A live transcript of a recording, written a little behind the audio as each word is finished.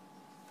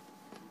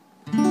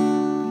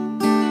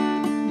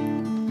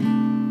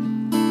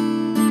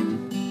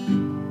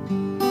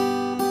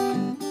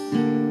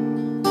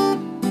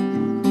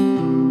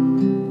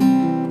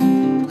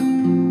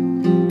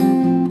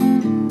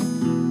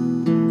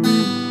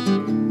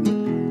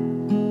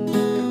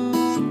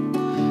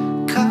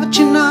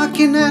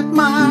knocking at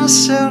my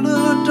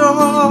cellar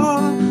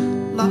door.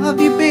 Love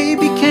you,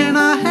 baby, can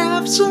I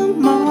have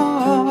some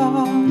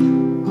more?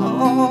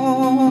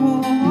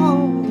 Oh,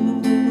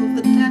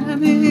 the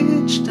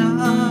damage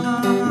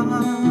done.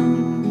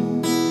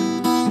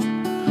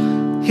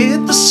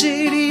 Hit the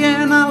city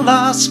and I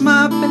lost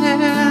my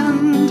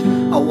band.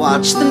 I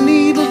watched the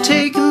needle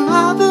take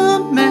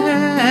another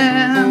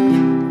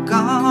man.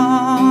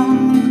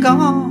 Gone,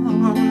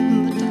 gone,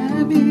 the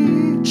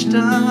damage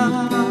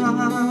done.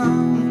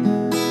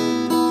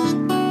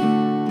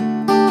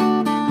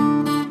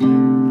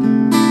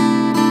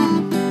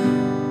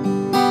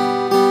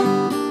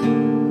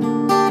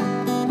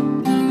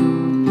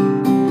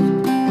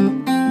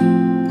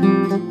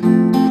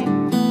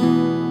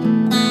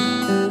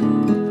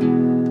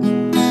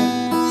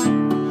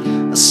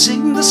 I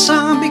sing the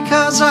song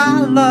because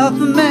I love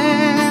the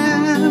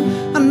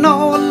man. I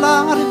know a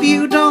lot of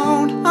you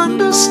don't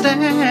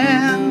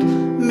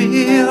understand.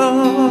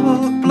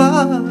 Milk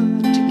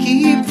blood to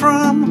keep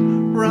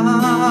from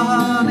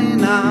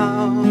running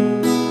out.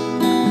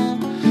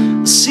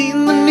 I've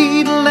seen the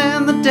needle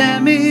and the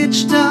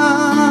damage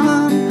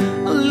done.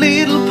 A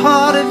little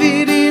part of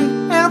it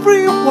in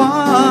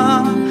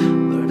everyone,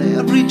 but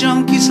every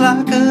junkie's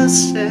like a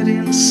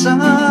setting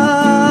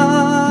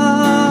sun.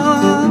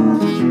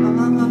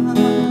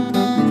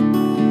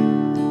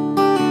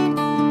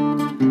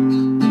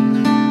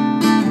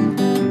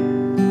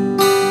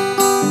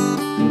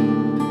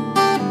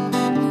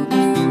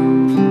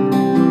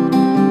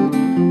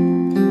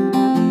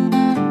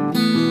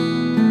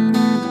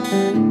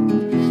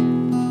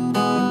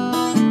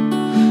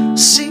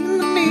 Seen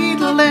the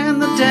needle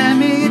and the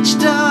damage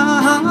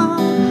done,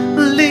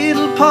 a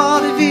little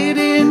part of it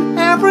in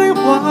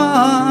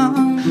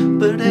everyone,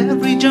 but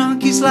every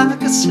junkie's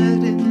like a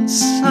setting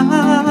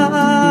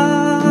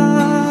sun.